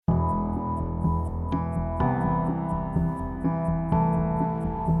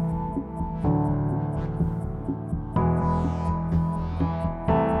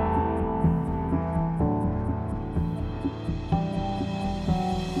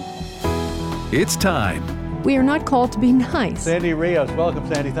It's time. We are not called to be nice. Sandy Rios, welcome,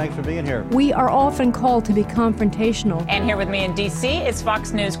 Sandy. Thanks for being here. We are often called to be confrontational. And here with me in D.C. is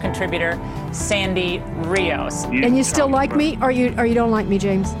Fox News contributor Sandy Rios. And you still like me, or you don't like me,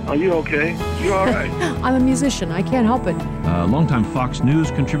 James? Are you okay? You all right? I'm a musician. I can't help it. Longtime Fox News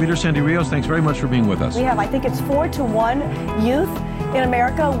contributor Sandy Rios, thanks very much for being with us. We have, I think it's 4-1 youth in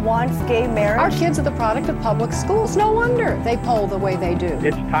America wants gay marriage. Our kids are the product of public schools. No wonder they poll the way they do.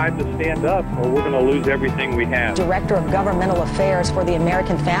 It's time to stand up or we're going to lose everything we have. Director of Governmental Affairs for the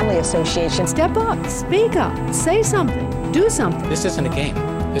American Family Association. Step up, speak up, say something, do something. This isn't a game.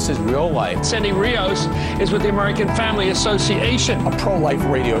 This is real life. Sandy Rios is with the American Family Association, a pro-life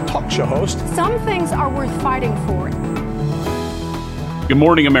radio talk show host. Some things are worth fighting for. Good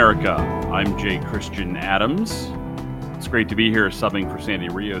morning, America. I'm Jay Christian Adams. It's great to be here subbing for Sandy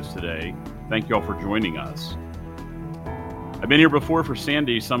Rios today. Thank you all for joining us. I've been here before for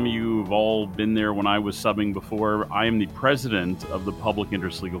Sandy. Some of you have all been there when I was subbing before. I am the president of the Public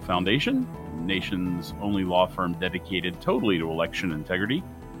Interest Legal Foundation, the nation's only law firm dedicated totally to election integrity.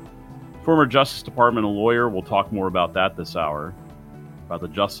 Former Justice Department lawyer. We'll talk more about that this hour, about the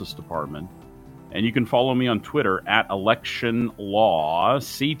Justice Department. And you can follow me on Twitter at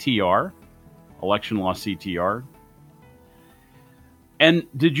ElectionLawCTR. ElectionLawCTR. And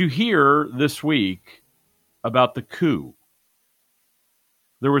did you hear this week about the coup?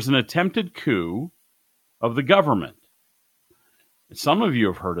 There was an attempted coup of the government. Some of you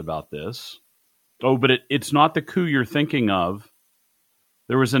have heard about this. Oh, but it's not the coup you're thinking of.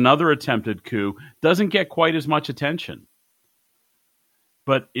 There was another attempted coup. Doesn't get quite as much attention.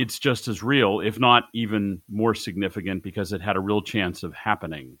 But it's just as real, if not even more significant, because it had a real chance of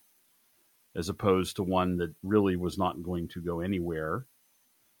happening, as opposed to one that really was not going to go anywhere.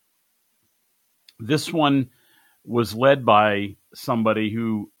 This one was led by somebody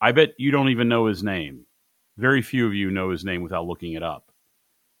who I bet you don't even know his name. Very few of you know his name without looking it up.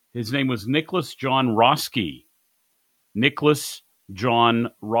 His name was Nicholas John Roske. Nicholas John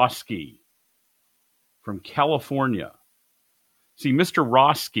Roske from California. See, Mr.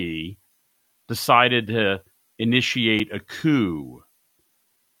 Roske decided to initiate a coup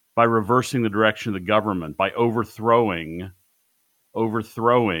by reversing the direction of the government, by overthrowing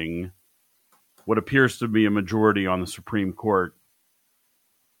what appears to be a majority on the Supreme Court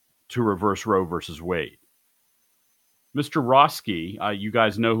to reverse Roe versus Wade. Mr. Roske, you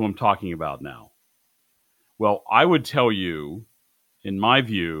guys know who I'm talking about now. Well, I would tell you, in my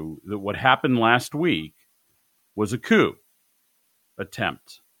view, that what happened last week was a coup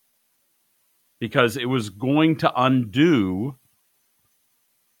attempt, because it was going to undo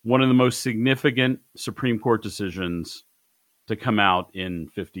one of the most significant Supreme Court decisions to come out in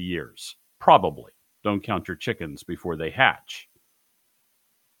 50 years. Probably. Don't count your chickens before they hatch.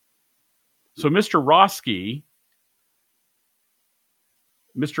 So Mr. Roske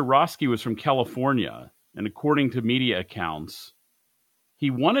was from California, and according to media accounts,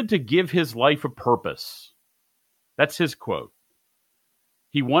 he wanted to give his life a purpose. That's his quote.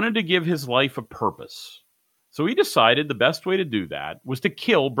 He wanted to give his life a purpose. So he decided the best way to do that was to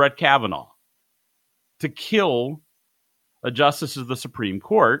kill Brett Kavanaugh, to kill a justice of the Supreme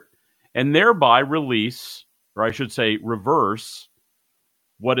Court, and thereby release, or I should say reverse,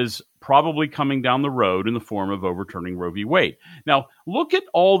 what is probably coming down the road in the form of overturning Roe v. Wade. Now, look at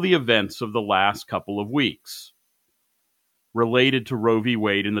all the events of the last couple of weeks related to Roe v.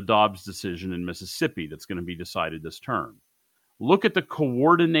 Wade and the Dobbs decision in Mississippi that's going to be decided this term. Look at the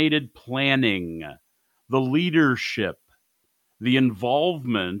coordinated planning, the leadership, the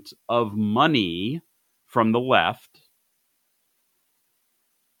involvement of money from the left,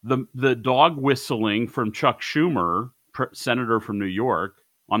 the dog whistling from Chuck Schumer, senator from New York,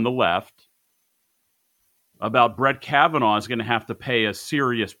 on the left, about Brett Kavanaugh is going to have to pay a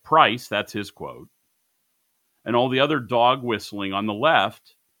serious price, that's his quote, and all the other dog whistling on the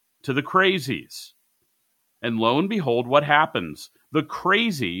left to the crazies. And lo and behold, what happens? The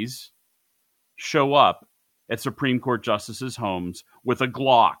crazies show up at Supreme Court justices' homes with a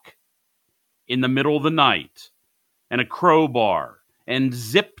Glock in the middle of the night and a crowbar and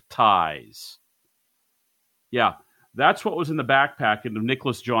zip ties. Yeah, that's what was in the backpack of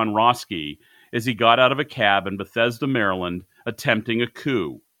Nicholas John Roske as he got out of a cab in Bethesda, Maryland, attempting a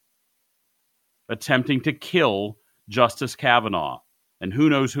coup, attempting to kill Justice Kavanaugh. And who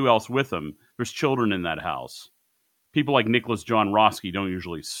knows who else with him. There's children in that house. People like Nicholas John Roske don't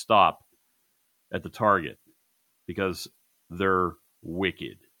usually stop at the target because they're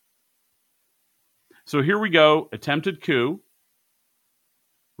wicked. So here we go, attempted coup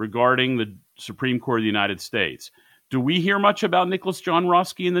regarding the Supreme Court of the United States. Do we hear much about Nicholas John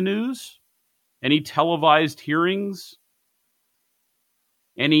Roske in the news? Any televised hearings?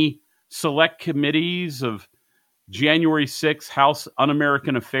 Any select committees of January 6th House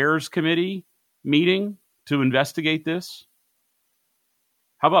Un-American Affairs Committee meeting to investigate this?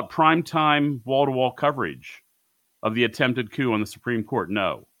 How about primetime wall-to-wall coverage of the attempted coup on the Supreme Court?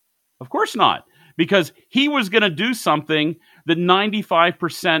 No. Of course not. Because he was going to do something that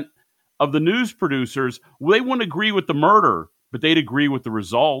 95% of the news producers, they wouldn't agree with the murder, but they'd agree with the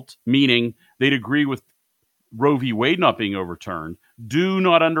result, meaning they'd agree with Roe v. Wade not being overturned. Do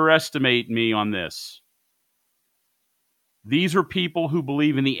not underestimate me on this. These are people who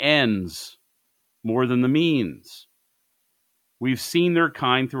believe in the ends more than the means. We've seen their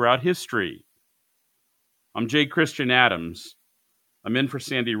kind throughout history. I'm J. Christian Adams. I'm in for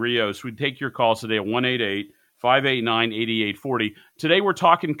Sandy Rios. We take your calls today at 1-888-589-8840. Today we're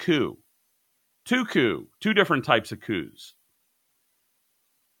talking coup. Two different types of coups.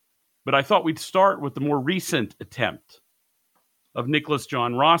 But I thought we'd start with the more recent attempt of Nicholas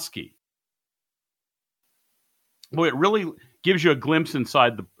John Roski. Boy, it really gives you a glimpse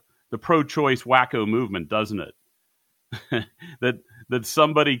inside the pro-choice wacko movement, doesn't it? that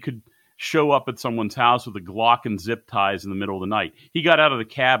somebody could show up at someone's house with a Glock and zip ties in the middle of the night. He got out of the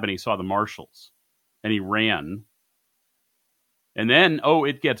cab and he saw the marshals and he ran. And then,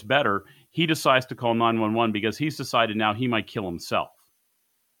 it gets better. He decides to call 911 because he's decided now he might kill himself.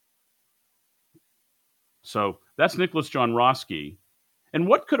 So that's Nicholas John Roski. And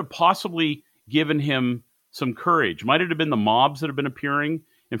what could have possibly given him some courage? Might it have been the mobs that have been appearing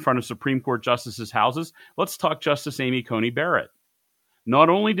in front of Supreme Court justices' houses? Let's talk Justice Amy Coney Barrett. Not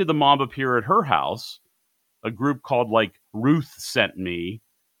only did the mob appear at her house, a group called Ruth Sent Me,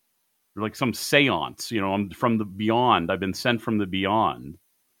 or some seance, I'm from the beyond. I've been sent from the beyond.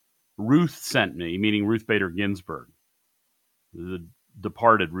 Ruth Sent Me, meaning Ruth Bader Ginsburg, the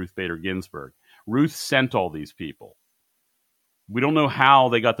departed Ruth Bader Ginsburg. Ruth sent all these people. We don't know how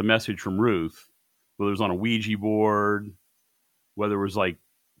they got the message from Ruth, whether it was on a Ouija board, whether it was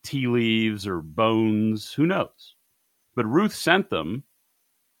tea leaves or bones, who knows? But Ruth sent them,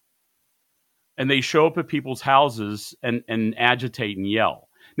 and they show up at people's houses and agitate and yell.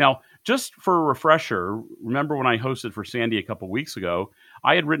 Now, just for a refresher, remember when I hosted for Sandy a couple weeks ago,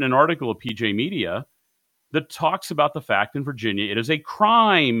 I had written an article at PJ Media that talks about the fact in Virginia it is a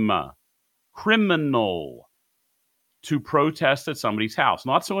criminal, to protest at somebody's house.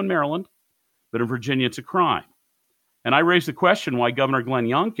 Not so in Maryland, but in Virginia it's a crime. And I raised the question why Governor Glenn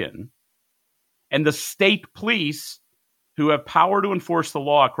Youngkin and the state police, who have power to enforce the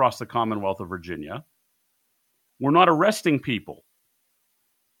law across the Commonwealth of Virginia, were not arresting people.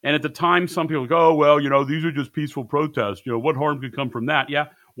 And at the time, some people go, these are just peaceful protests. What harm could come from that? Yeah,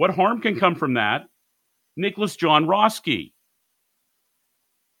 what harm can come from that? Nicholas John Roski.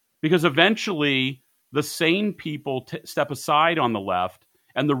 Because eventually, the sane people step aside on the left,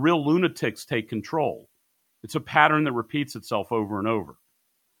 and the real lunatics take control. It's a pattern that repeats itself over and over.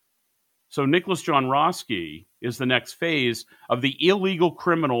 So Nicholas John Roski is the next phase of the illegal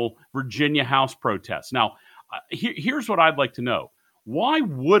criminal Virginia House protests. Now, here's what I'd like to know. Why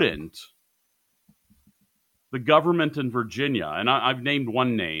wouldn't the government in Virginia, and I've named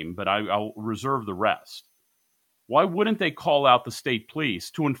one name, but I'll reserve the rest, why wouldn't they call out the state police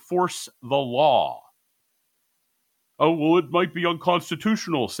to enforce the law? Oh, well, it might be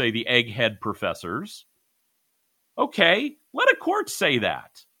unconstitutional, say the egghead professors. Okay, let a court say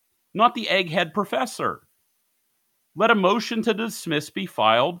that. Not the egghead professor. Let a motion to dismiss be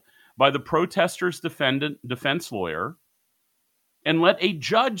filed by the protester's defense lawyer, and let a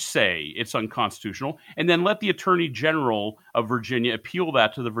judge say it's unconstitutional, and then let the Attorney General of Virginia appeal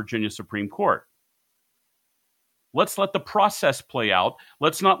that to the Virginia Supreme Court. Let's let the process play out.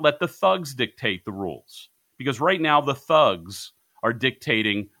 Let's not let the thugs dictate the rules. Because right now the thugs are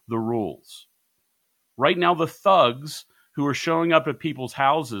dictating the rules. Right now the thugs who are showing up at people's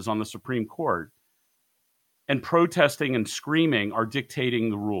houses on the Supreme Court and protesting and screaming are dictating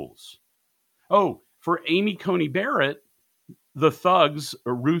the rules. Oh, for Amy Coney Barrett, the thugs,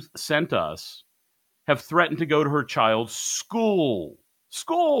 Ruth sent us, have threatened to go to her child's school.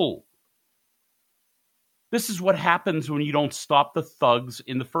 School! This is what happens when you don't stop the thugs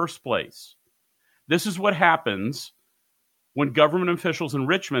in the first place. This is what happens when government officials in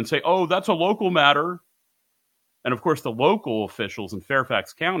Richmond say, oh, that's a local matter. And of course, the local officials in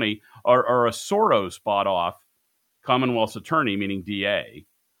Fairfax County are a Soros bought-off Commonwealth's attorney, meaning DA.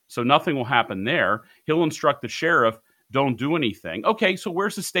 So nothing will happen there. He'll instruct the sheriff, don't do anything. Okay, so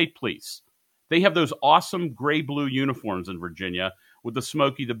where's the state police? They have those awesome gray-blue uniforms in Virginia with the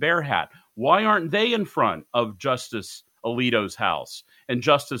Smokey the Bear hat. Why aren't they in front of Justice Alito's house and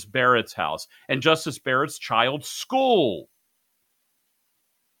Justice Barrett's house and Justice Barrett's child's school.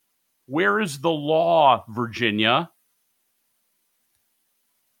 Where is the law, Virginia?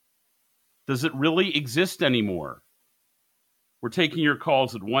 Does it really exist anymore? We're taking your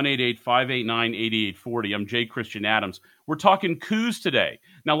calls at 1-888-589-8840. I'm Jay Christian Adams. We're talking coups today.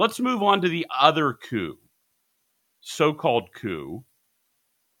 Now let's move on to the other coup, so-called coup,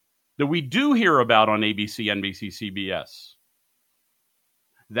 that we do hear about on ABC, NBC, CBS.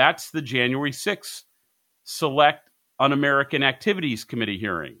 That's the January 6th Select Un-American Activities Committee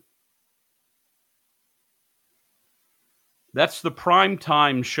hearing. That's the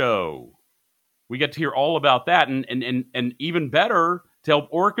primetime show. We get to hear all about that, and even better, to help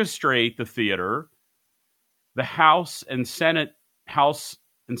orchestrate the theater, the House and Senate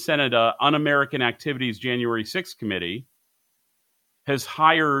Un-American Activities January 6th Committee has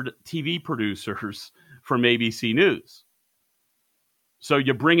hired TV producers from ABC News. So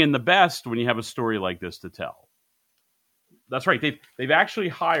you bring in the best when you have a story like this to tell. That's right. They've actually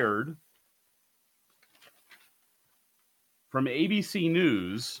hired from ABC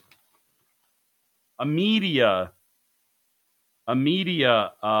News a media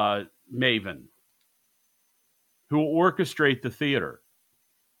maven who will orchestrate the theater,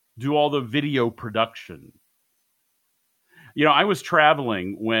 do all the video production. You know, I was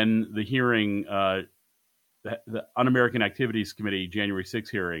traveling when the hearing, the Un-American Activities Committee January 6th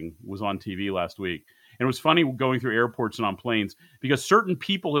hearing was on TV last week. And it was funny going through airports and on planes because certain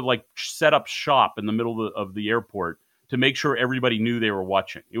people had like set up shop in the middle of the airport to make sure everybody knew they were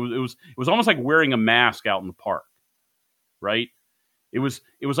watching. It was almost like wearing a mask out in the park, right? It was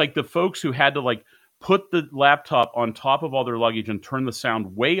like the folks who had to like put the laptop on top of all their luggage and turn the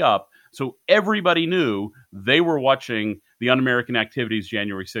sound way up so everybody knew they were watching the Un-American Activities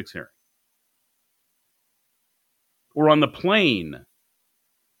January 6th hearing. Or on the plane,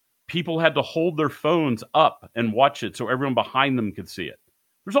 people had to hold their phones up and watch it so everyone behind them could see it.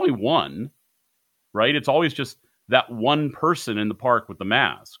 There's only one, right? It's always just that one person in the park with the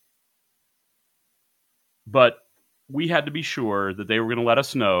mask. But we had to be sure that they were going to let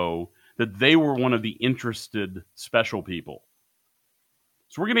us know that they were one of the interested special people.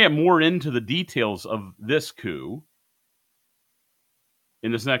 So we're going to get more into the details of this coup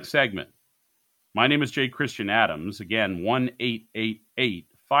in this next segment. My name is Jay Christian Adams. Again,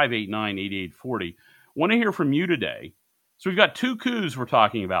 1-888-589-8840. Want to hear from you today. So we've got two coups we're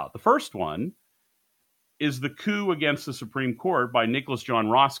talking about. The first one is the coup against the Supreme Court by Nicholas John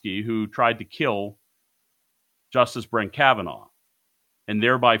Roski, who tried to kill Justice Brett Kavanaugh and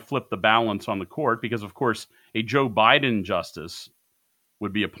thereby flip the balance on the court because, of course, a Joe Biden justice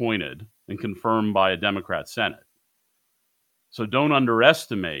would be appointed and confirmed by a Democrat Senate. So don't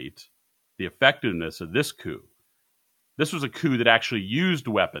underestimate the effectiveness of this coup. This was a coup that actually used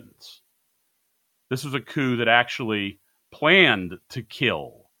weapons. This was a coup that actually planned to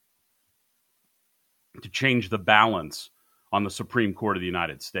kill, to change the balance on the Supreme Court of the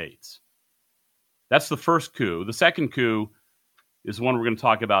United States. That's the first coup. The second coup is the one we're going to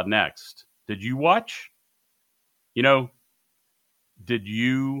talk about next. Did you watch? You know, did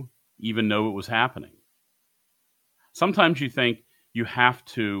you even know it was happening? Sometimes you think you have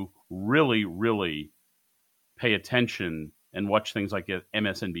to really, really pay attention and watch things like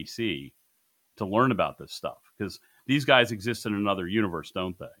MSNBC to learn about this stuff, because these guys exist in another universe,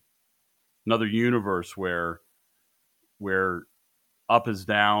 don't they? Another universe where up is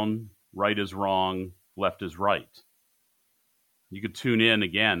down, right is wrong, left is right. You could tune in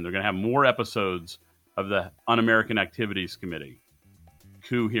again. They're going to have more episodes of the Un-American Activities Committee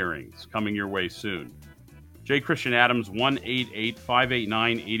coup hearings coming your way soon. Jay Christian Adams,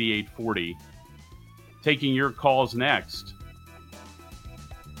 1-888-589-8840. Taking your calls next.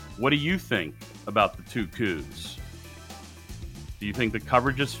 What do you think about the two coups? Do you think the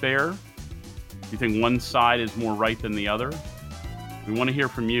coverage is fair? Do you think one side is more right than the other? We want to hear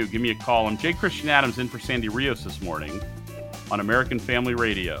from you. Give me a call. I'm Jay Christian Adams in for Sandy Rios this morning on American Family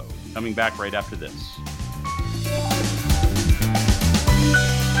Radio. Coming back right after this.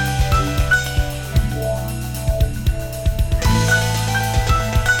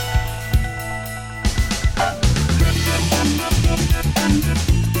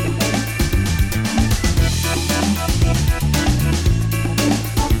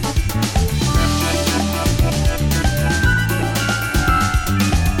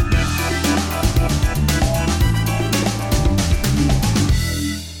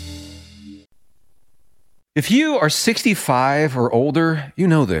 If you are 65 or older, you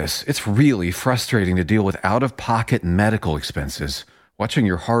know this. It's really frustrating to deal with out-of-pocket medical expenses watching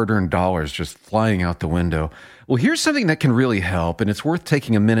your hard-earned dollars just flying out the window. Well, here's something that can really help, and it's worth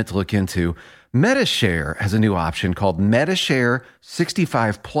taking a minute to look into. Metashare has a new option called Metashare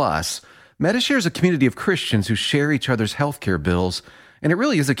 65 Plus. Metashare is a community of Christians who share each other's healthcare bills, and it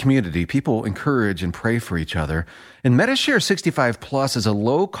really is a community. People encourage and pray for each other. And Metashare 65 Plus is a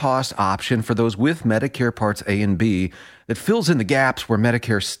low-cost option for those with Medicare Parts A and B that fills in the gaps where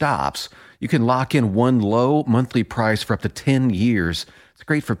Medicare stops. You can lock in one low monthly price for up to 10 years. It's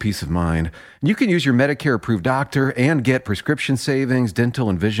great for peace of mind. You can use your Medicare-approved doctor and get prescription savings, dental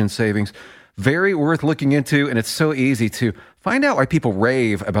and vision savings. Very worth looking into, and it's so easy to find out why people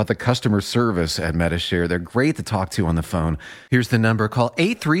rave about the customer service at Metashare. They're great to talk to on the phone. Here's the number. Call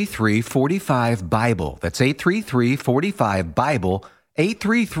 833-45-BIBLE. That's 833-45-BIBLE,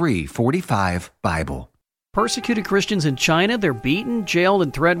 833-45-BIBLE. Persecuted Christians in China, they're beaten, jailed,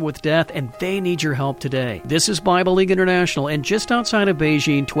 and threatened with death, and they need your help today. This is Bible League International, and just outside of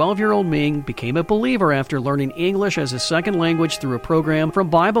Beijing, 12-year-old Ming became a believer after learning English as a second language through a program from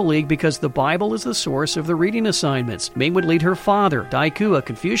Bible League because the Bible is the source of the reading assignments. Ming would lead her father, Daiku, a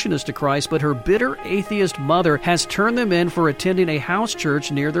Confucianist, to Christ, but her bitter atheist mother has turned them in for attending a house church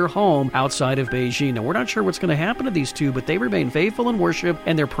near their home outside of Beijing. Now, we're not sure what's going to happen to these two, but they remain faithful in worship,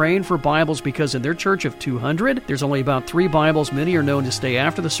 and they're praying for Bibles because in their church of 200, there's only about 3 Bibles. Many are known to stay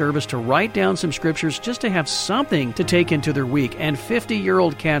after the service to write down some scriptures just to have something to take into their week. And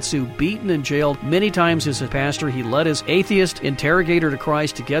 50-year-old Katsu, beaten and jailed many times as a pastor, he led his atheist interrogator to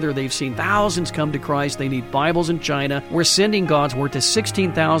Christ. Together they've seen thousands come to Christ. They need Bibles in China. We're sending God's Word to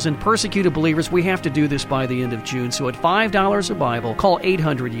 16,000 persecuted believers. We have to do this by the end of June. So at $5 a Bible, call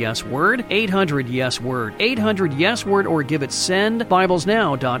 800-YES-WORD, 800-YES-WORD, 800-YES-WORD, or give it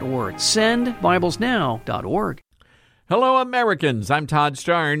sendbiblesnow.org, sendbiblesnow.org. Hello, Americans. I'm Todd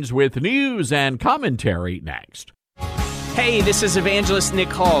Starnes with news and commentary next. Hey, this is Evangelist Nick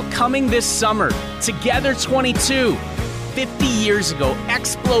Hall. Coming this summer, Together 22. 50 years ago,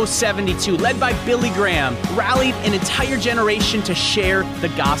 Explo 72, led by Billy Graham, rallied an entire generation to share the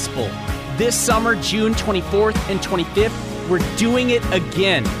gospel. This summer, June 24th and 25th, we're doing it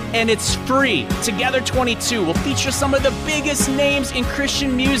again, and it's free. Together 22 will feature some of the biggest names in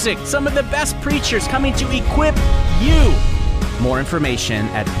Christian music, some of the best preachers coming to equip you. More information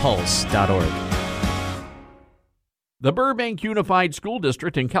at pulse.org. The Burbank Unified School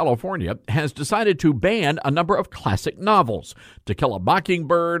District in California has decided to ban a number of classic novels. To Kill a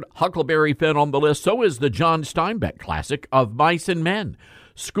Mockingbird, Huckleberry Finn on the list, so is the John Steinbeck classic of Mice and Men.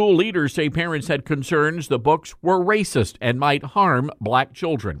 School leaders say parents had concerns the books were racist and might harm black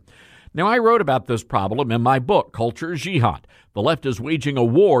children. Now, I wrote about this problem in my book, Culture Jihad. The left is waging a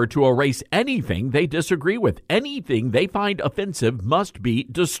war to erase anything they disagree with. Anything they find offensive must be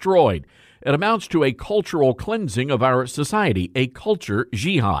destroyed. It amounts to a cultural cleansing of our society, a culture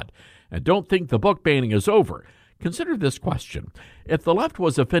jihad. And don't think the book banning is over. Consider this question. If the left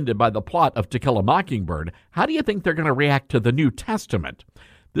was offended by the plot of To Kill a Mockingbird, how do you think they're going to react to the New Testament?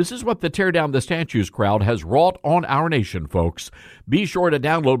 This is what the Tear Down the Statues crowd has wrought on our nation, folks. Be sure to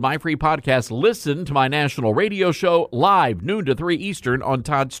download my free podcast. Listen to my national radio show live noon to 3 Eastern on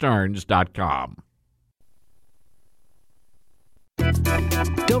ToddStarnes.com.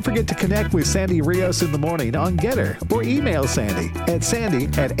 Don't forget to connect with Sandy Rios in the morning on Getter or email Sandy at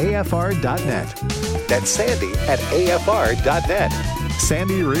sandy@afr.net. That's sandy@afr.net.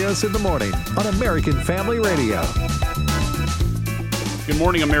 Sandy Rios in the morning on American Family Radio. Good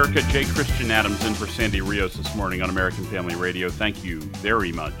morning, America. J. Christian Adams in for Sandy Rios this morning on American Family Radio. Thank you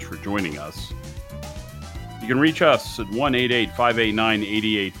very much for joining us. You can reach us at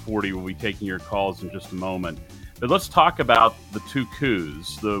 1-888-589-8840. We'll be taking your calls in just a moment. But let's talk about the 2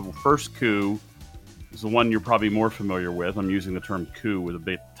 coups. The first coup is the one you're probably more familiar with. I'm using the term coup with a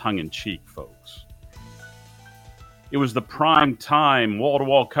bit tongue-in-cheek, folks. It was the prime time,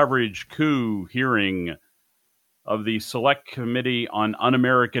 wall-to-wall coverage coup hearing of the Select Committee on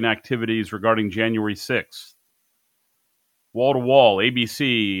Un-American Activities regarding January 6th. Wall-to-wall,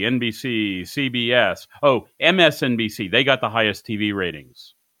 ABC, NBC, CBS, MSNBC. They got the highest TV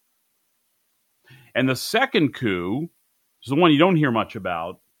ratings. And the second coup, is the one you don't hear much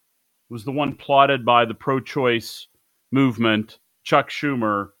about, was the one plotted by the pro-choice movement, Chuck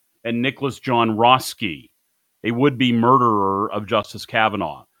Schumer, and Nicholas John Roski, a would-be murderer of Justice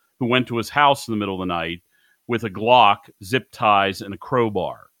Kavanaugh, who went to his house in the middle of the night with a Glock, zip ties, and a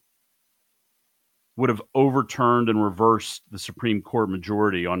crowbar. Would have overturned and reversed the Supreme Court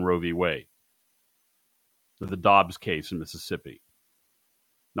majority on Roe v. Wade, the Dobbs case in Mississippi.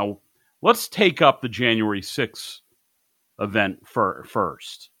 Now, let's take up the January 6th event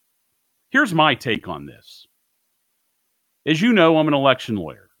first. Here's my take on this. As you know, I'm an election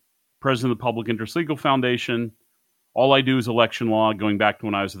lawyer, president of the Public Interest Legal Foundation. All I do is election law, going back to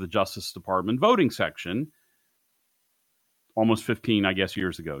when I was at the Justice Department voting section, almost 15, I guess,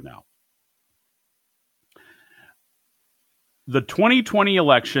 years ago now. The 2020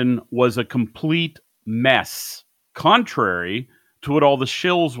 election was a complete mess, contrary to what all the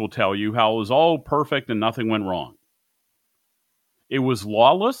shills will tell you, how it was all perfect and nothing went wrong. It was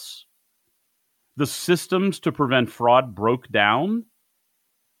lawless. The systems to prevent fraud broke down.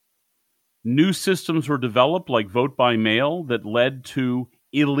 New systems were developed, like vote by mail, that led to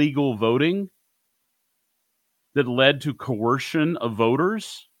illegal voting, that led to coercion of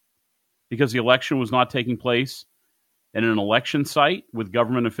voters because the election was not taking place in an election site with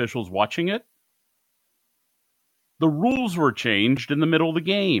government officials watching it. The rules were changed in the middle of the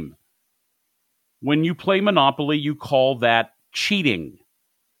game. When you play Monopoly, you call that cheating.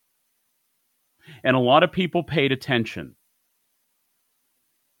 And a lot of people paid attention.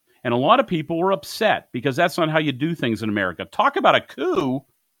 And a lot of people were upset because that's not how you do things in America. Talk about a coup.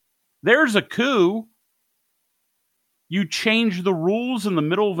 There's a coup. You change the rules in the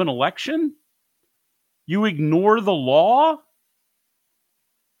middle of an election? You ignore the law?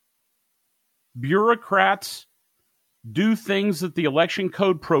 Bureaucrats do things that the election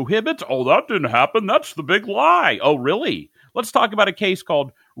code prohibits? Oh, that didn't happen. That's the big lie. Oh, really? Let's talk about a case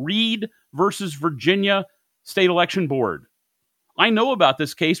called Reed versus Virginia State Election Board. I know about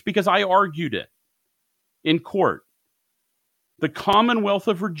this case because I argued it in court. The Commonwealth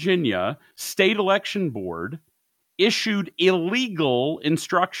of Virginia State Election Board issued illegal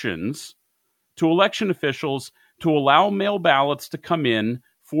instructions to election officials to allow mail ballots to come in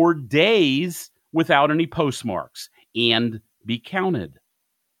for days without any postmarks and be counted.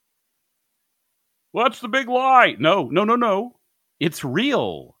 Well, that's the big lie. No. It's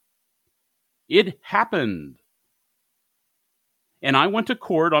real. It happened. And I went to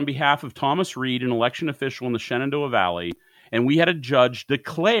court on behalf of Thomas Reed, an election official in the Shenandoah Valley, and we had a judge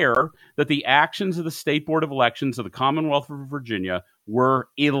declare that the actions of the State Board of Elections of the Commonwealth of Virginia were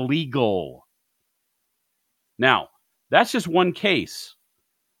illegal. Now, that's just one case.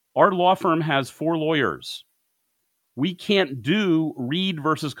 Our law firm has 4 lawyers. We can't do Reed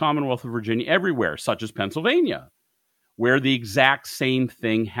versus Commonwealth of Virginia everywhere, such as Pennsylvania, where the exact same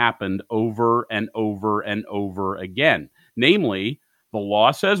thing happened over and over and over again. Namely, the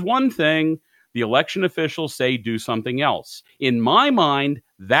law says one thing, the election officials say do something else. In my mind,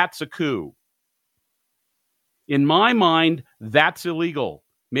 that's a coup. In my mind, that's illegal.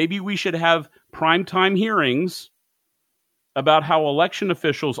 Maybe we should have primetime hearings about how election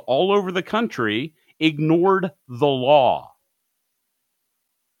officials all over the country ignored the law.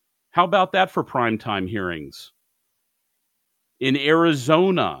 How about that for primetime hearings? In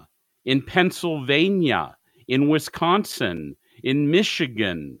Arizona, in Pennsylvania, in Wisconsin, in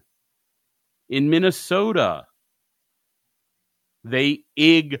Michigan, in Minnesota, they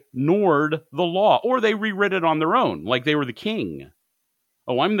ignored the law, or they rewrote it on their own, like they were the king.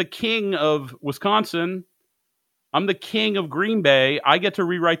 Oh, I'm the king of Wisconsin. I'm the king of Green Bay. I get to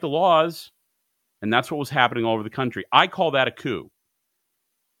rewrite the laws. And that's what was happening all over the country. I call that a coup.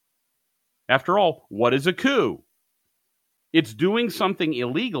 After all, what is a coup? It's doing something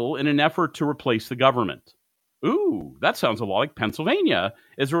illegal in an effort to replace the government. Ooh, that sounds a lot like Pennsylvania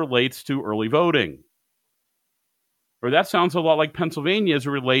as it relates to early voting. Or that sounds a lot like Pennsylvania as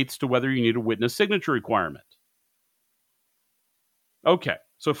it relates to whether you need a witness signature requirement. Okay,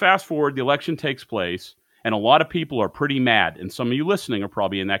 so fast forward, the election takes place, and a lot of people are pretty mad, and some of you listening are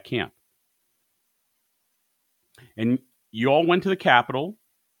probably in that camp. And you all went to the Capitol,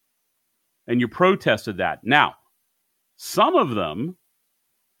 and you protested that. Now, some of them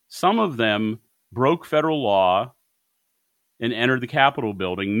broke federal law and entered the Capitol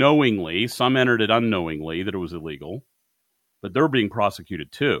building knowingly. Some entered it unknowingly, that it was illegal. But they're being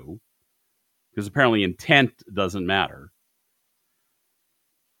prosecuted too, because apparently intent doesn't matter.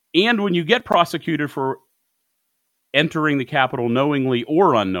 And when you get prosecuted for entering the Capitol knowingly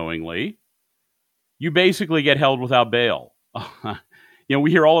or unknowingly, you basically get held without bail.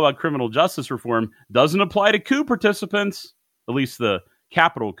 We hear all about criminal justice reform. Doesn't apply to coup participants, at least the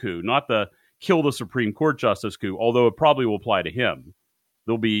Capitol coup, not the kill the Supreme Court justice coup, although it probably will apply to him.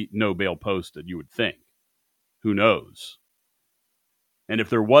 There'll be no bail posted, you would think. Who knows? And if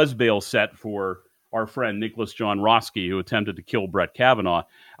there was bail set for our friend Nicholas John Roski, who attempted to kill Brett Kavanaugh,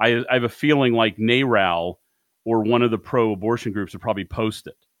 I have a feeling like NARAL or one of the pro-abortion groups would probably post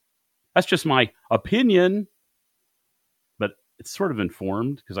it. That's just my opinion, but it's sort of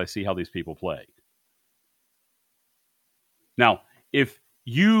informed because I see how these people play. Now, if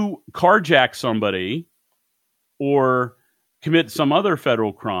you carjack somebody or commit some other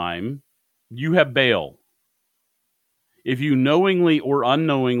federal crime, you have bail. If you knowingly or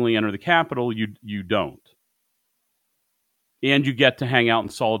unknowingly enter the Capitol, you don't. And you get to hang out in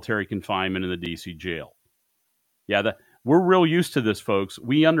solitary confinement in the D.C. jail. Yeah, we're real used to this, folks.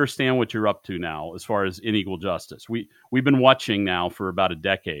 We understand what you're up to now as far as unequal justice. We've been watching now for about a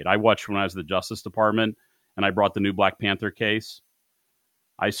decade. I watched when I was at the Justice Department and I brought the new Black Panther case.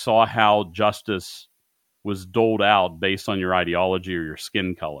 I saw how justice was doled out based on your ideology or your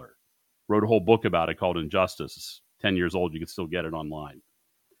skin color. Wrote a whole book about it called Injustice. It's 10 years old. You can still get it online.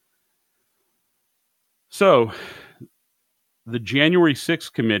 So the January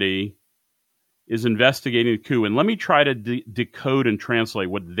 6th committee is investigating the coup. And let me try to decode and translate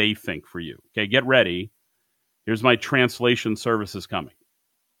what they think for you. Okay, get ready. Here's my translation services coming.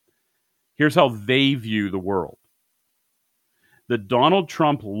 Here's how they view the world. That Donald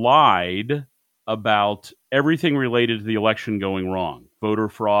Trump lied about everything related to the election going wrong. Voter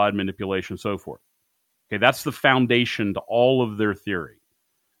fraud, manipulation, so forth. Okay, that's the foundation to all of their theory.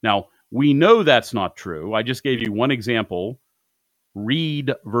 Now, we know that's not true. I just gave you one example.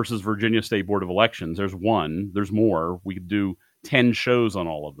 Reed versus Virginia State Board of Elections. There's one. There's more. We could do 10 shows on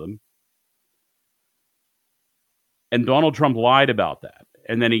all of them. And Donald Trump lied about that.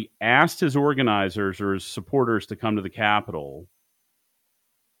 And then he asked his organizers or his supporters to come to the Capitol.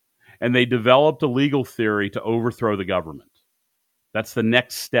 And they developed a legal theory to overthrow the government. That's the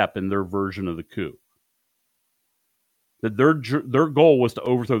next step in their version of the coup. That their goal was to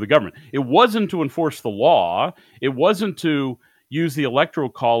overthrow the government. It wasn't to enforce the law. It wasn't to use the Electoral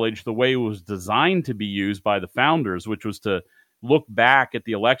College the way it was designed to be used by the founders, which was to look back at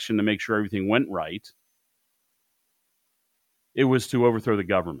the election to make sure everything went right. It was to overthrow the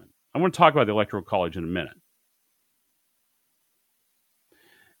government. I want to talk about the Electoral College in a minute.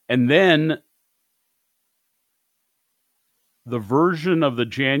 And then the version of the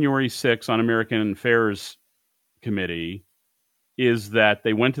January 6th Un-American Affairs Committee is that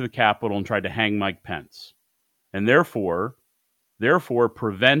they went to the Capitol and tried to hang Mike Pence. And therefore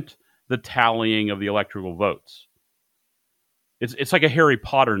prevent the tallying of the electoral votes. It's like a Harry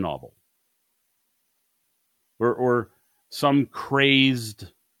Potter novel. Or some crazed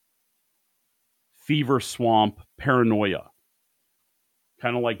fever swamp paranoia.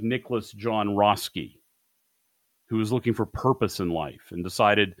 Kind of like Nicholas John Roski, who was looking for purpose in life and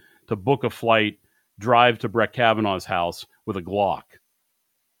decided to book a flight, drive to Brett Kavanaugh's house with a Glock.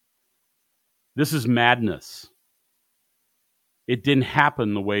 This is madness. It didn't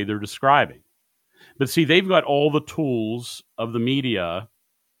happen the way they're describing. But see, they've got all the tools of the media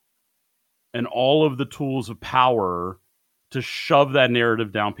and all of the tools of power to shove that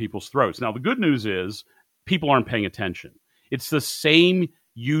narrative down people's throats. Now, the good news is people aren't paying attention. It's the same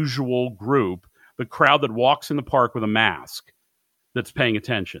usual group, the crowd that walks in the park with a mask, that's paying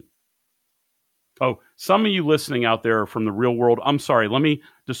attention. Oh, some of you listening out there are from the real world. I'm sorry, let me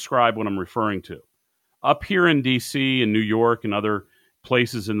describe what I'm referring to. Up here in D.C. and New York and other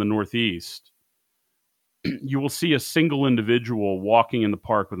places in the Northeast, you will see a single individual walking in the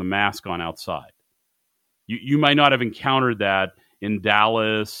park with a mask on outside. You might not have encountered that in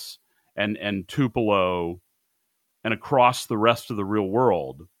Dallas and Tupelo and across the rest of the real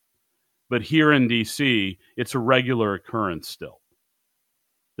world. But here in D.C., it's a regular occurrence still.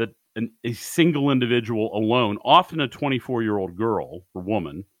 That a single individual alone, often a 24-year-old girl or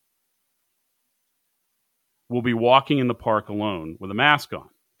woman, will be walking in the park alone with a mask on.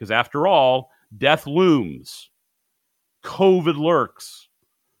 Because after all, death looms. COVID lurks.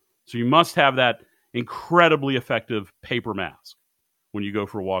 So you must have that incredibly effective paper mask when you go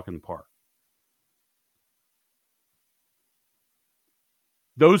for a walk in the park.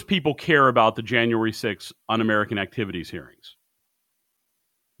 Those people care about the January 6th Un-American Activities hearings.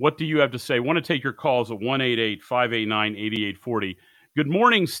 What do you have to say? I want to take your calls at 1-888-589-8840. Good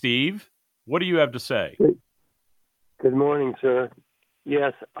morning, Steve. What do you have to say? Good morning, sir.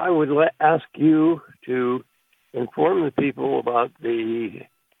 Yes, I would ask you to inform the people about the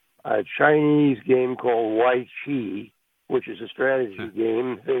Chinese game called Wai Chi, which is a strategy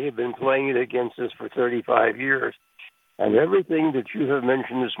game. They have been playing it against us for 35 years. And everything that you have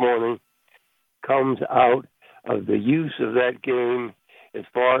mentioned this morning comes out of the use of that game as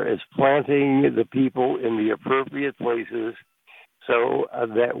far as planting the people in the appropriate places so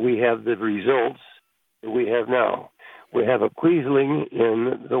that we have the results that we have now. We have a Quisling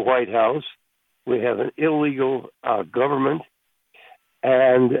in the White House. We have an illegal government.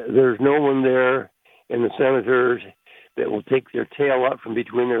 And there's no one there in the senators that will take their tail out from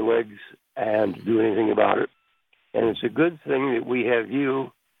between their legs and do anything about it. And it's a good thing that we have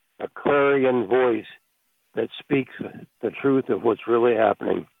you, a clarion voice, that speaks the truth of what's really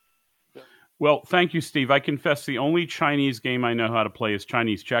happening. Well, thank you, Steve. I confess the only Chinese game I know how to play is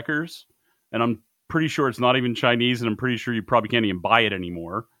Chinese checkers, and I'm pretty sure it's not even Chinese, and I'm pretty sure you probably can't even buy it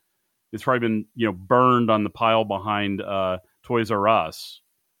anymore. It's probably been, burned on the pile behind Toys R Us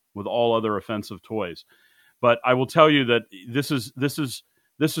with all other offensive toys. But I will tell you that this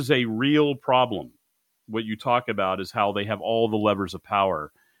is a real problem. What you talk about is how they have all the levers of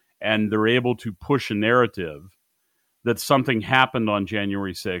power, and they're able to push a narrative that something happened on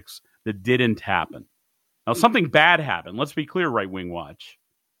January 6th that didn't happen. Now, something bad happened. Let's be clear, Right Wing Watch,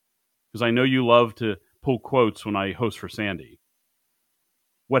 because I know you love to pull quotes when I host for Sandy.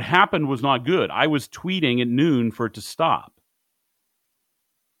 What happened was not good. I was tweeting at noon for it to stop.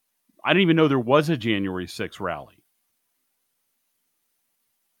 I didn't even know there was a January 6th rally.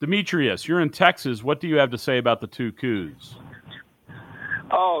 Demetrius, you're in Texas. What do you have to say about the two coups?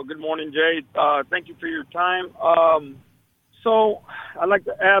 Oh, good morning, Jay. Thank you for your time. So I'd like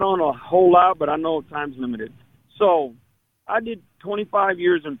to add on a whole lot, but I know time's limited. So I did 25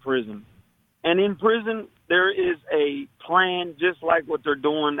 years in prison. And in prison, there is a plan just like what they're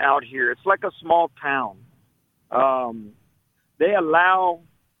doing out here. It's like a small town. They allow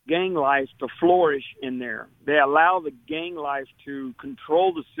gang life to flourish in there. They allow the gang life to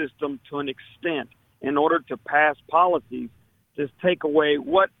control the system to an extent in order to pass policies to take away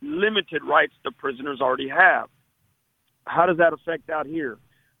what limited rights the prisoners already have. How does that affect out here?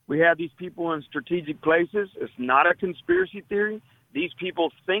 We have these people in strategic places. It's not a conspiracy theory. These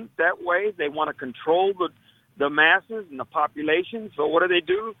people think that way. They want to control the masses and the population. So what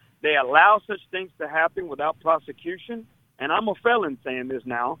do? They allow such things to happen without prosecution. And I'm a felon saying this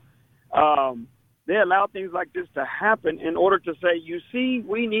now. They allow things like this to happen in order to say, you see,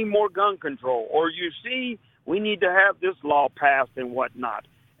 we need more gun control. Or you see, we need to have this law passed and whatnot.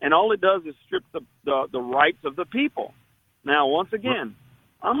 And all it does is strip the rights of the people. Now, once again,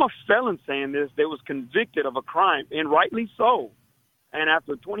 I'm a felon saying this that was convicted of a crime, and rightly so. And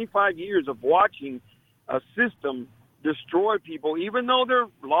after 25 years of watching a system destroy people, even though they're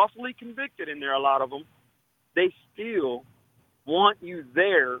lawfully convicted in there, a lot of them, they still want you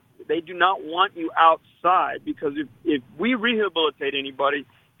there. They do not want you outside, because if we rehabilitate anybody,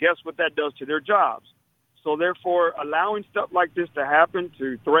 guess what that does to their jobs? So therefore, allowing stuff like this to happen,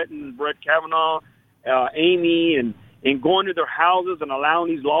 to threaten Brett Kavanaugh, Amy, and going to their houses and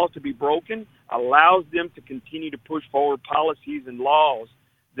allowing these laws to be broken, allows them to continue to push forward policies and laws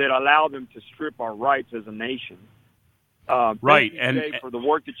that allow them to strip our rights as a nation. Right. Thank you, and Jay, for the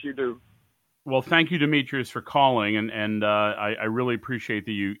work that you do. Well, thank you, Demetrius, for calling, and I really appreciate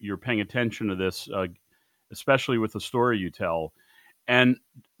that you're paying attention to this, especially with the story you tell. And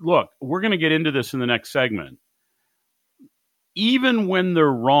look, we're going to get into this in the next segment. Even when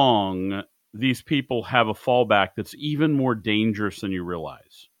they're wrong, these people have a fallback that's even more dangerous than you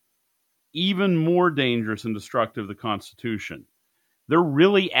realize. Even more dangerous and destructive of the Constitution. They're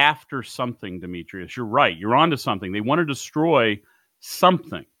really after something, Demetrius. You're right. You're onto something. They want to destroy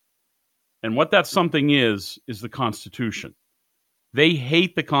something. And what that something is the Constitution. They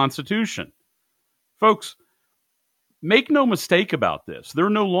hate the Constitution. Folks, make no mistake about this. They're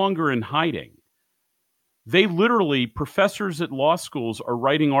no longer in hiding. They literally, professors at law schools are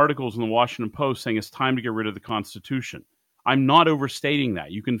writing articles in the Washington Post saying it's time to get rid of the Constitution. I'm not overstating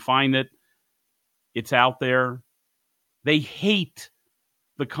that. You can find it. It's out there. They hate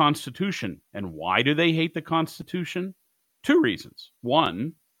the Constitution. And why do they hate the Constitution? Two reasons.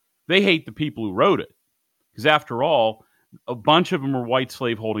 One, they hate the people who wrote it. Because after all, a bunch of them are white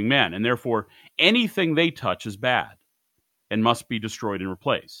slave-holding men. And therefore, anything they touch is bad and must be destroyed and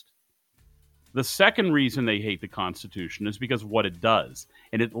replaced. The second reason they hate the Constitution is because of what it does,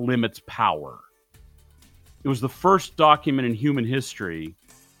 and it limits power. It was the first document in human history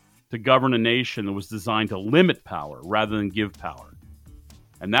to govern a nation that was designed to limit power rather than give power.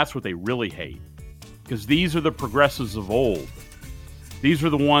 And that's what they really hate, because these are the progressives of old. These are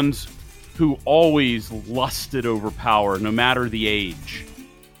the ones who always lusted over power, no matter the age.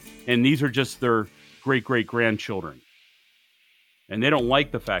 And these are just their great-great-grandchildren. And they don't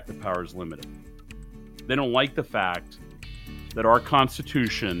like the fact that power is limited. They don't like the fact that our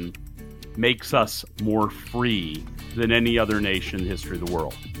Constitution makes us more free than any other nation in the history of the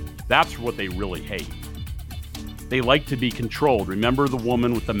world. That's what they really hate. They like to be controlled. Remember the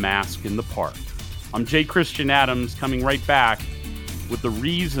woman with the mask in the park. I'm Jay Christian Adams, coming right back with the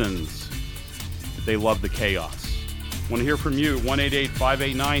reasons that they love the chaos. I want to hear from you.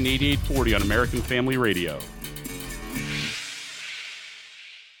 1-888-589-8840 on American Family Radio.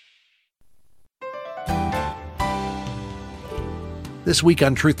 This week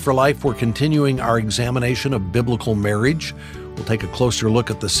on Truth for Life, we're continuing our examination of biblical marriage. We'll take a closer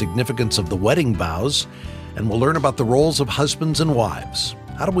look at the significance of the wedding vows, and we'll learn about the roles of husbands and wives.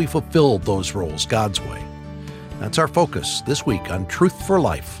 How do we fulfill those roles God's way? That's our focus this week on Truth for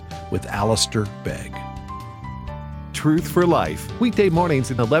Life with Alistair Begg. Truth for Life, weekday mornings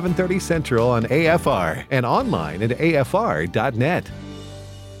at 11:30 Central on AFR and online at afr.net.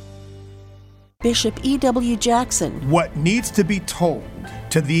 Bishop E.W. Jackson. What needs to be told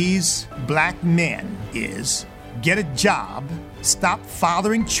to these black men is get a job, stop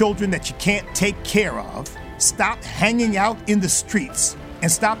fathering children that you can't take care of, stop hanging out in the streets,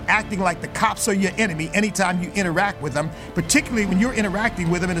 and stop acting like the cops are your enemy anytime you interact with them, particularly when you're interacting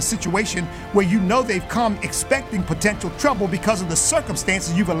with them in a situation where you know they've come expecting potential trouble because of the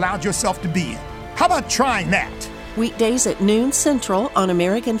circumstances you've allowed yourself to be in. How about trying that? Weekdays at noon Central on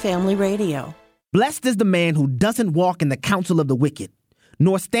American Family Radio. Blessed is the man who doesn't walk in the counsel of the wicked,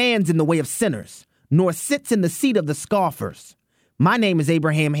 nor stands in the way of sinners, nor sits in the seat of the scoffers. My name is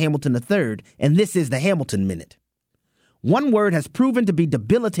Abraham Hamilton III, and this is the Hamilton Minute. One word has proven to be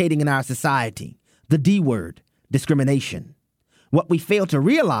debilitating in our society, the D word, discrimination. What we fail to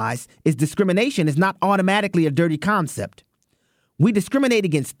realize is discrimination is not automatically a dirty concept. We discriminate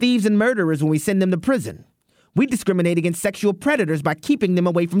against thieves and murderers when we send them to prison. We discriminate against sexual predators by keeping them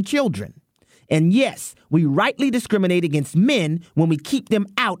away from children. And yes, we rightly discriminate against men when we keep them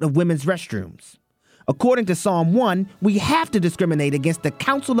out of women's restrooms. According to Psalm 1, we have to discriminate against the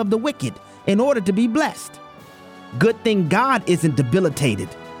counsel of the wicked in order to be blessed. Good thing God isn't debilitated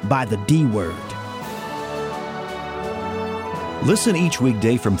by the D word. Listen each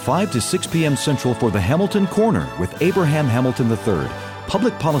weekday from 5 to 6 p.m. Central for the Hamilton Corner with Abraham Hamilton III,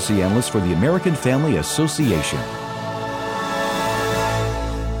 public policy analyst for the American Family Association.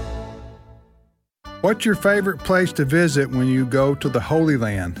 What's your favorite place to visit when you go to the Holy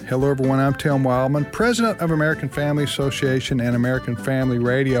Land? Hello, everyone. I'm Tim Wildman, president of American Family Association and American Family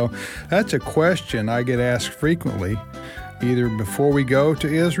Radio. That's a question I get asked frequently, either before we go to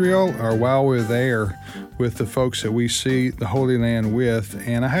Israel or while we're there with the folks that we see the Holy Land with.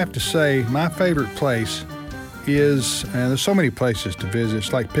 And I have to say, my favorite place is, and there's so many places to visit,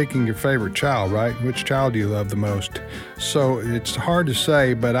 it's like picking your favorite child, right? Which child do you love the most? So it's hard to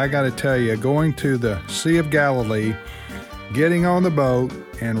say, but I got to tell you, going to the Sea of Galilee, getting on the boat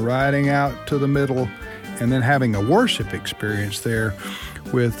and riding out to the middle, and then having a worship experience there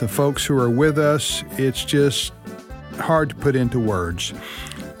with the folks who are with us, it's just hard to put into words.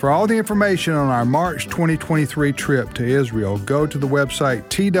 For all the information on our March 2023 trip to Israel, go to the website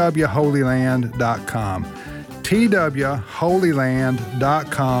twholyland.com.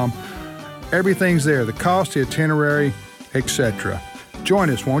 twholyland.com. Everything's there, the cost, the itinerary, etc. Join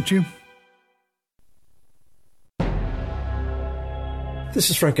us, won't you? This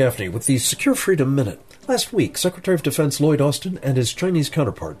is Frank Gaffney with the Secure Freedom Minute. Last week, Secretary of Defense Lloyd Austin and his Chinese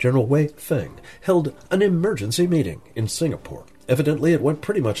counterpart, General Wei Feng, held an emergency meeting in Singapore. Evidently, it went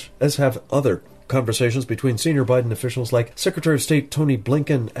pretty much as have other conversations between senior Biden officials like Secretary of State Tony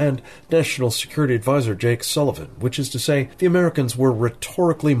Blinken and National Security Advisor Jake Sullivan, which is to say, the Americans were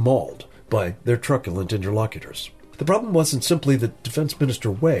rhetorically mauled by their truculent interlocutors. The problem wasn't simply that Defense Minister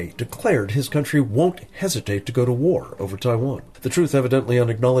Wei declared his country won't hesitate to go to war over Taiwan. The truth, evidently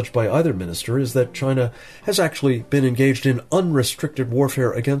unacknowledged by either minister, is that China has actually been engaged in unrestricted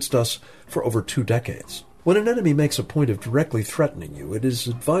warfare against us for over 2 decades. When an enemy makes a point of directly threatening you, it is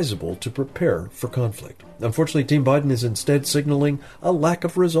advisable to prepare for conflict. Unfortunately, Team Biden is instead signaling a lack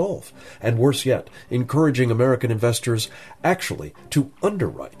of resolve, and worse yet, encouraging American investors actually to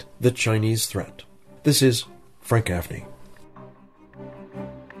underwrite the Chinese threat. This is Frank Gaffney.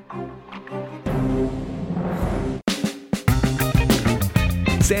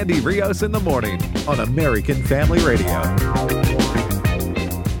 Sandy Rios in the morning on American Family Radio.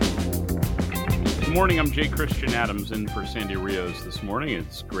 Good morning. I'm Jay Christian Adams in for Sandy Rios this morning.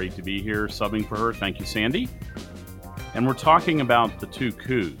 It's great to be here subbing for her. Thank you, Sandy. And we're talking about the 2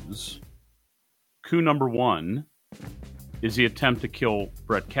 coups. Coup number 1 is the attempt to kill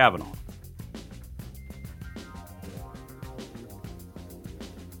Brett Kavanaugh.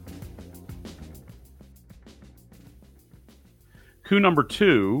 Coup number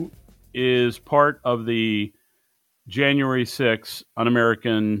 2 is part of the January 6th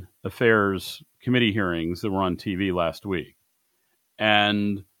Un-American Affairs committee hearings that were on TV last week.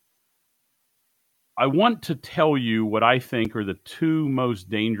 And I want to tell you what I think are the 2 most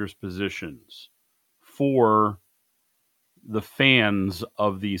dangerous positions for the fans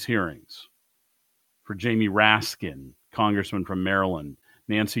of these hearings. For Jamie Raskin, Congressman from Maryland,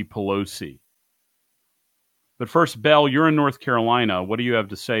 Nancy Pelosi. But first, Belle, you're in North Carolina. What do you have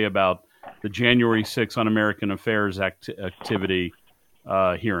to say about the January 6th Un-American Affairs activity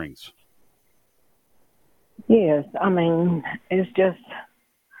hearings? Yes, I mean, it's just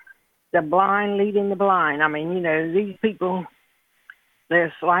the blind leading the blind. I mean, these people,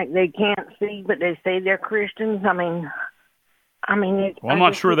 they're like they can't see, but they say they're Christians. I mean. Well, I'm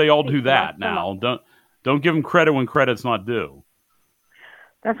not sure they all do that now. Don't give them credit when credit's not due.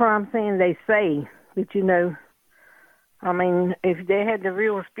 That's what I'm saying. They say, but I mean, if they had the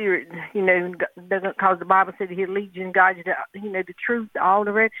real spirit, doesn't cause the Bible said He'll lead you and guide you to, the truth, all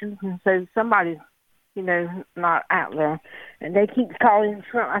directions, and so somebody's, not out there, and they keep calling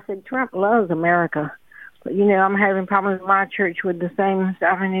Trump. I said Trump loves America, but I'm having problems with my church with the same.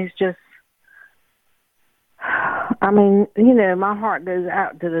 I mean, it's just. I mean, my heart goes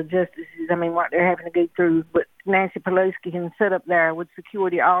out to the justices. I mean, what they're having to go through. But Nancy Pelosi can sit up there with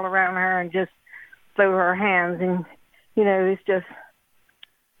security all around her and just throw her hands. And, it's just,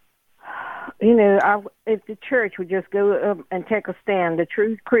 if the church would just go up and take a stand, the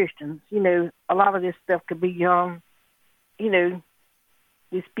true Christians, a lot of this stuff could be,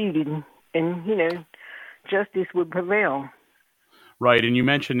 disputed. And, justice would prevail. Right, and you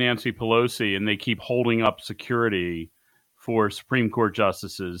mentioned Nancy Pelosi, and they keep holding up security for Supreme Court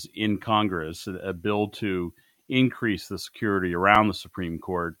justices in Congress, a bill to increase the security around the Supreme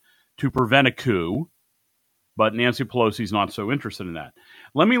Court to prevent a coup, but Nancy Pelosi's not so interested in that.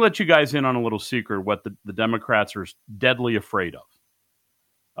 Let me let you guys in on a little secret, what the Democrats are deadly afraid of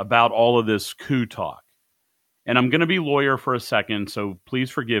about all of this coup talk. And I'm going to be lawyer for a second, so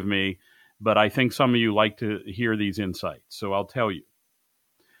please forgive me, but I think some of you like to hear these insights, so I'll tell you.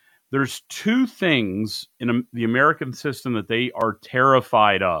 There's two things in the American system that they are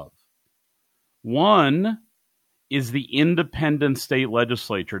terrified of. One is the independent state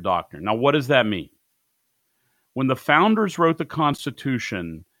legislature doctrine. Now, what does that mean? When the founders wrote the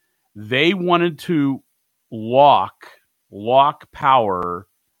Constitution, they wanted to lock power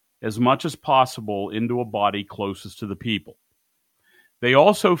as much as possible into a body closest to the people. They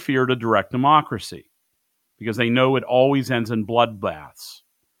also feared a direct democracy because they know it always ends in bloodbaths.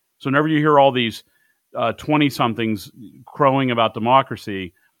 So whenever you hear all these 20-somethings crowing about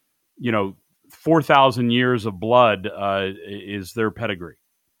democracy, 4,000 years of blood is their pedigree.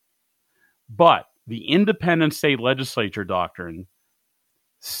 But the independent state legislature doctrine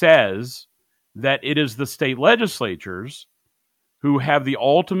says that it is the state legislatures who have the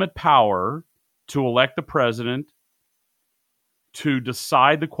ultimate power to elect the president, to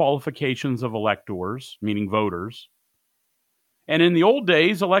decide the qualifications of electors, meaning voters, and in the old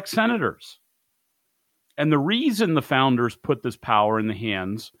days, elect senators. And the reason the founders put this power in the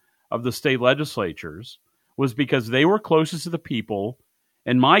hands of the state legislatures was because they were closest to the people.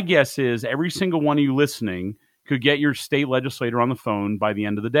 And my guess is every single one of you listening could get your state legislator on the phone by the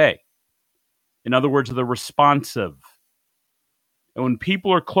end of the day. In other words, they're responsive. And when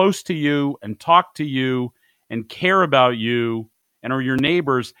people are close to you and talk to you and care about you and are your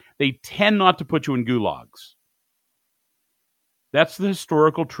neighbors, they tend not to put you in gulags. That's the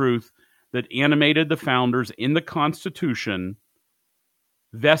historical truth that animated the founders in the Constitution,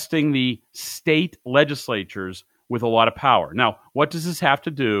 vesting the state legislatures with a lot of power. Now, what does this have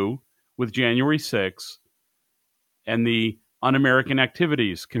to do with January 6th and the Un-American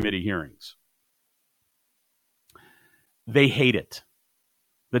Activities Committee hearings? They hate it.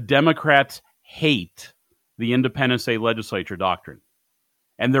 The Democrats hate the independent state legislature doctrine,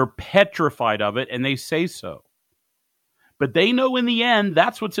 and they're petrified of it, and they say so. But they know in the end,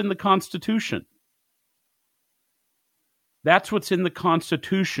 that's what's in the Constitution. That's what's in the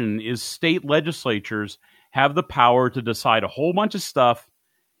Constitution is state legislatures have the power to decide a whole bunch of stuff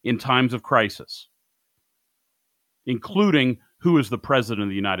in times of crisis, including who is the president of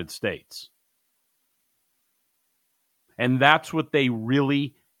the United States. And that's what they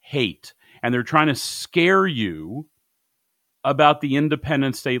really hate. And they're trying to scare you about the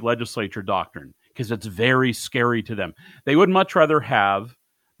independent state legislature doctrine, because it's very scary to them. They would much rather have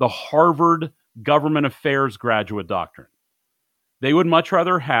the Harvard government affairs graduate doctrine. They would much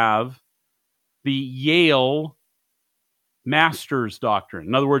rather have the Yale master's doctrine.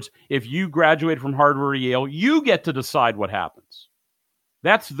 In other words, if you graduate from Harvard or Yale, you get to decide what happens.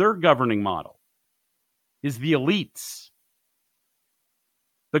 That's their governing model, is the elites.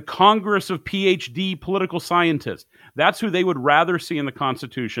 The Congress of PhD political scientists. That's who they would rather see in the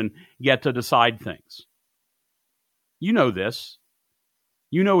Constitution get to decide things. You know this.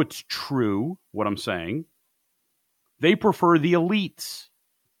 You know it's true, what I'm saying. They prefer the elites,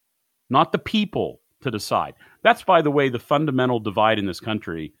 not the people, to decide. That's, by the way, the fundamental divide in this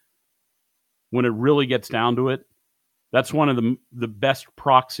country. when it really gets down to it, that's one of the best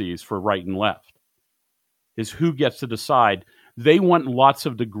proxies for right and left, is who gets to decide. They want lots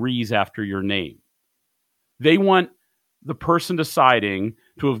of degrees after your name. They want the person deciding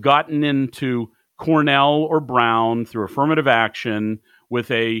to have gotten into Cornell or Brown through affirmative action with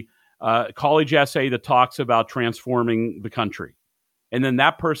a college essay that talks about transforming the country. And then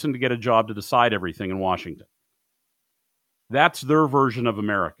that person to get a job to decide everything in Washington. That's their version of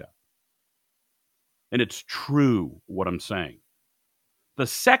America. And it's true what I'm saying. The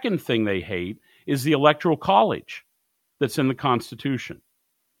second thing they hate is the Electoral College that's in the Constitution.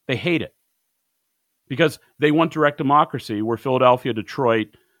 They hate it because they want direct democracy where Philadelphia,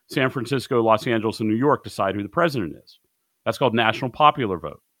 Detroit, San Francisco, Los Angeles, and New York decide who the president is. That's called national popular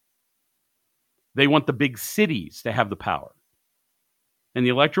vote. They want the big cities to have the power. And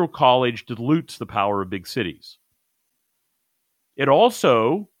the Electoral College dilutes the power of big cities. It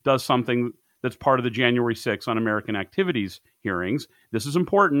also does something that's part of the January 6th Un-American Activities hearings. This is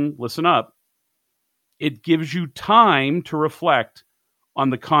important. Listen up. It gives you time to reflect on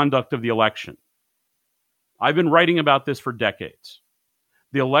the conduct of the election. I've been writing about this for decades.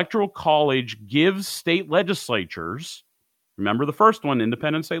 The Electoral College gives state legislatures, remember the first one,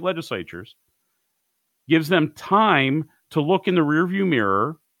 independent state legislatures, gives them time to look in the rearview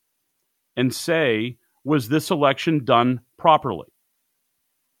mirror and say, was this election done properly?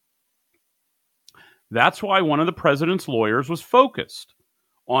 That's why one of the president's lawyers was focused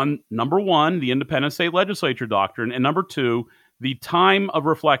on, number one, the independent state legislature doctrine, and number two, the time of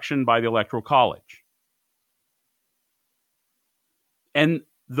reflection by the Electoral College. And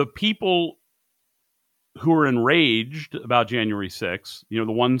the people who are enraged about January 6th, the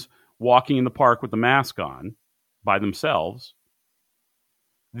ones walking in the park with the mask on by themselves,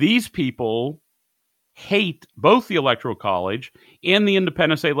 these people hate both the Electoral College and the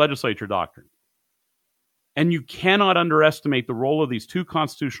independent state legislature doctrine. And you cannot underestimate the role of these two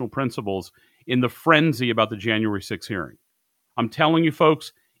constitutional principles in the frenzy about the January 6th hearing. I'm telling you,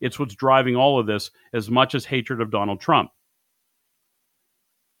 folks, it's what's driving all of this as much as hatred of Donald Trump.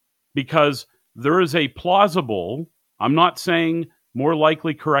 Because there is a plausible, I'm not saying more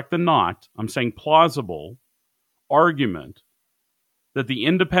likely correct than not, I'm saying plausible argument that the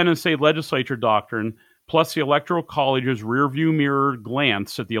independent state legislature doctrine plus the Electoral College's rearview mirror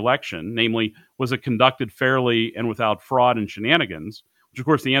glance at the election, namely, was it conducted fairly and without fraud and shenanigans, which, of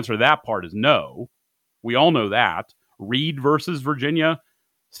course, the answer to that part is no. We all know that. Reed versus Virginia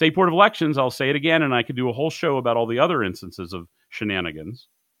State Board of Elections, I'll say it again, and I could do a whole show about all the other instances of shenanigans.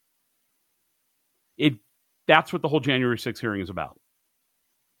 That's what the whole January 6th hearing is about.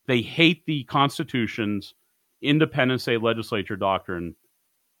 They hate the Constitution's independent state legislature doctrine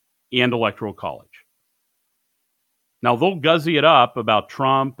and Electoral College. Now, they'll guzzy it up about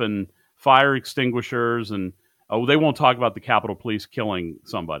Trump and fire extinguishers, and they won't talk about the Capitol Police killing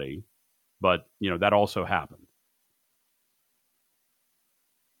somebody, but, that also happened.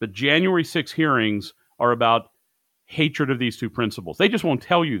 The January 6th hearings are about hatred of these two principles. They just won't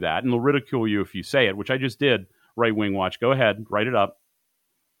tell you that, and they'll ridicule you if you say it, which I just did, Right Wing Watch. Go ahead, write it up.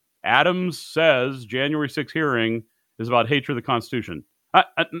 Adams says January 6th hearing is about hatred of the Constitution.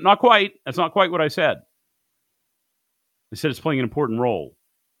 Not quite. That's not quite what I said. I said it's playing an important role.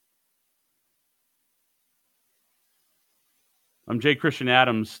 I'm J. Christian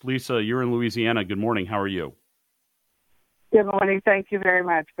Adams. Lisa, you're in Louisiana. Good morning. How are you? Good morning. Thank you very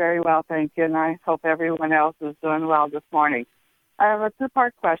much. Very well, thank you. And I hope everyone else is doing well this morning. I have a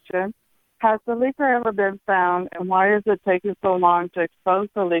two-part question. Has the leaker ever been found, and why is it taking so long to expose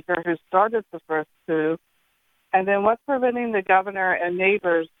the leaker who started the first coup? And then what's preventing the governor and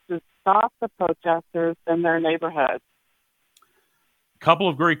neighbors to stop the protesters in their neighborhoods? A couple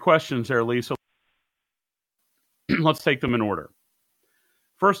of great questions there, Lisa. Let's take them in order.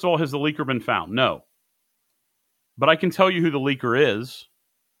 First of all, has the leaker been found? No. But I can tell you who the leaker is.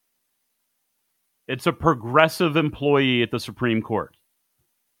 It's a progressive employee at the Supreme Court.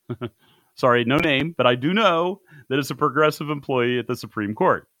 Sorry, no name, but I do know that it's a progressive employee at the Supreme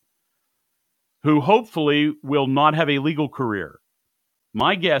Court who hopefully will not have a legal career.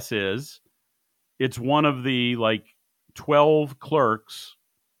 My guess is it's one of the 12 clerks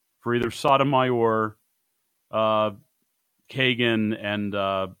for either Sotomayor, Kagan, and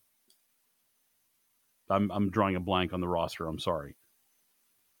I'm drawing a blank on the roster. I'm sorry.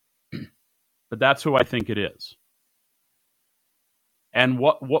 But that's who I think it is. And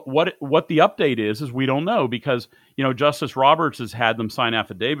what the update is we don't know because, Justice Roberts has had them sign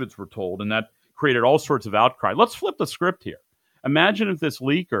affidavits, we're told, and that created all sorts of outcry. Let's flip the script here. Imagine if this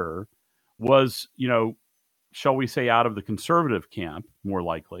leaker was, shall we say, out of the conservative camp, more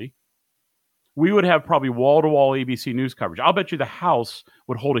likely, we would have probably wall-to-wall ABC News coverage. I'll bet you the House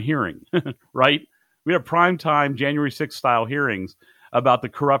would hold a hearing, right? We have primetime January 6th style hearings about the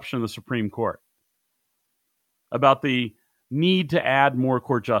corruption of the Supreme Court, about the need to add more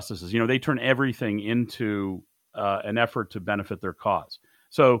court justices. They turn everything into an effort to benefit their cause.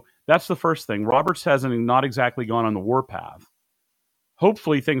 So that's the first thing. Roberts hasn't not exactly gone on the warpath.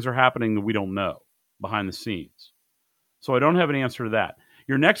 Hopefully things are happening that we don't know behind the scenes. So I don't have an answer to that.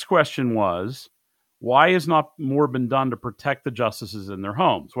 Your next question was, why has not more been done to protect the justices in their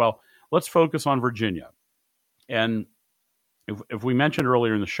homes? Well, let's focus on Virginia. And if we mentioned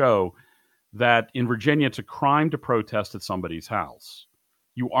earlier in the show that in Virginia, it's a crime to protest at somebody's house.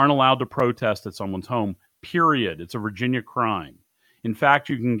 You aren't allowed to protest at someone's home, period. It's a Virginia crime. In fact,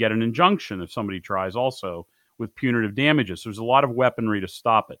 you can get an injunction if somebody tries also with punitive damages. There's a lot of weaponry to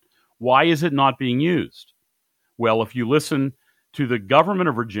stop it. Why is it not being used? Well, if you listen to the government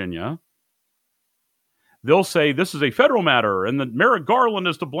of Virginia, they'll say this is a federal matter and that Merrick Garland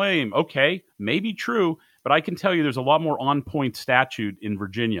is to blame. Okay, maybe true, but I can tell you there's a lot more on-point statute in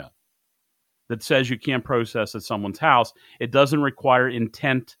Virginia that says you can't protest at someone's house. It doesn't require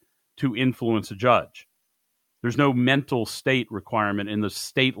intent to influence a judge. There's no mental state requirement in the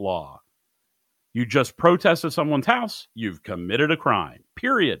state law. You just protest at someone's house, you've committed a crime,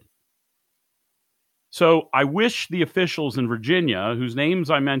 period. So I wish the officials in Virginia, whose names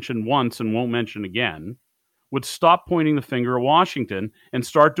I mentioned once and won't mention again, would stop pointing the finger at Washington and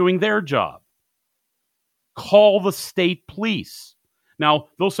start doing their job. Call the state police. Now,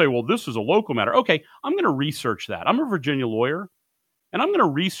 they'll say, well, this is a local matter. Okay, I'm going to research that. I'm a Virginia lawyer, and I'm going to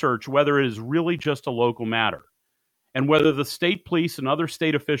research whether it is really just a local matter and whether the state police and other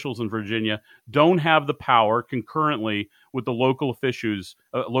state officials in Virginia don't have the power concurrently with the local officials.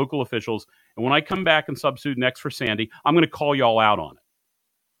 And when I come back and substitute next for Sandy, I'm going to call y'all out on it.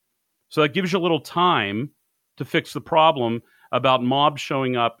 So that gives you a little time to fix the problem about mobs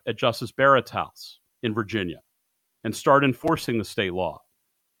showing up at Justice Barrett's house in Virginia and start enforcing the state law.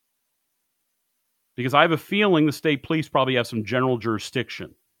 Because I have a feeling the state police probably have some general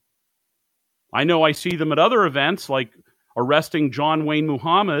jurisdiction. I know I see them at other events like arresting John Wayne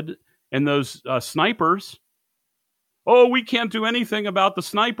Muhammad and those snipers. Oh, we can't do anything about the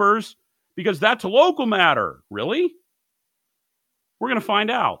snipers because that's a local matter. Really? We're going to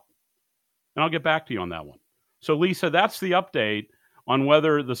find out. And I'll get back to you on that one. So, Lisa, that's the update on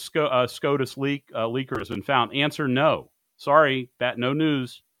whether the SCOTUS leaker has been found. Answer no. Sorry, no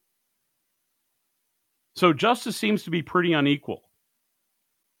news. So justice seems to be pretty unequal.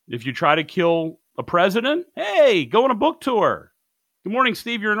 If you try to kill a president, hey, go on a book tour. Good morning,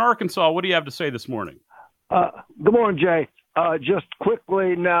 Steve. You're in Arkansas. What do you have to say this morning? Good morning, Jay. Just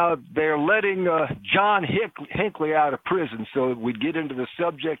quickly now, they're letting John Hinckley out of prison, so we get into the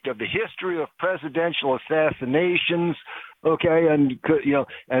subject of the history of presidential assassinations. Okay, and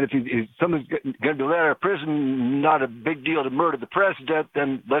and if someone's going to be let out of prison, not a big deal to murder the president,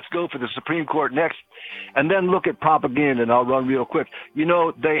 then let's go for the Supreme Court next, and then look at propaganda. And I'll run real quick.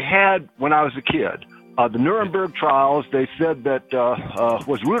 They had when I was a kid. The Nuremberg trials, they said that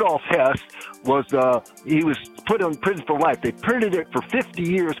was Rudolf Hess he was put in prison for life. They printed it for 50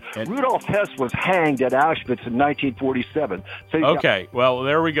 years. Rudolf Hess was hanged at Auschwitz in 1947. So okay, well,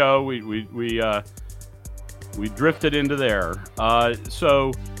 there we go. We drifted into there.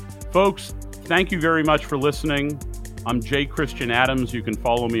 So, folks, thank you very much for listening. I'm J. Christian Adams. You can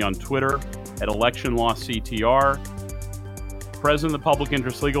follow me on Twitter at ElectionLawCTR. President of the Public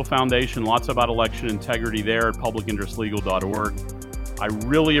Interest Legal Foundation. Lots about election integrity there at publicinterestlegal.org. I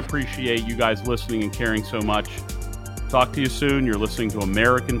really appreciate you guys listening and caring so much. Talk to you soon. You're listening to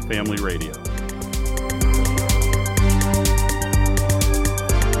American Family Radio.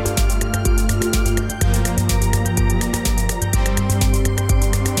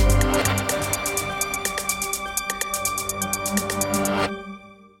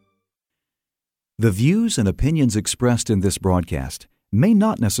 The views and opinions expressed in this broadcast may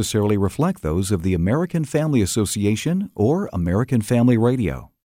not necessarily reflect those of the American Family Association or American Family Radio.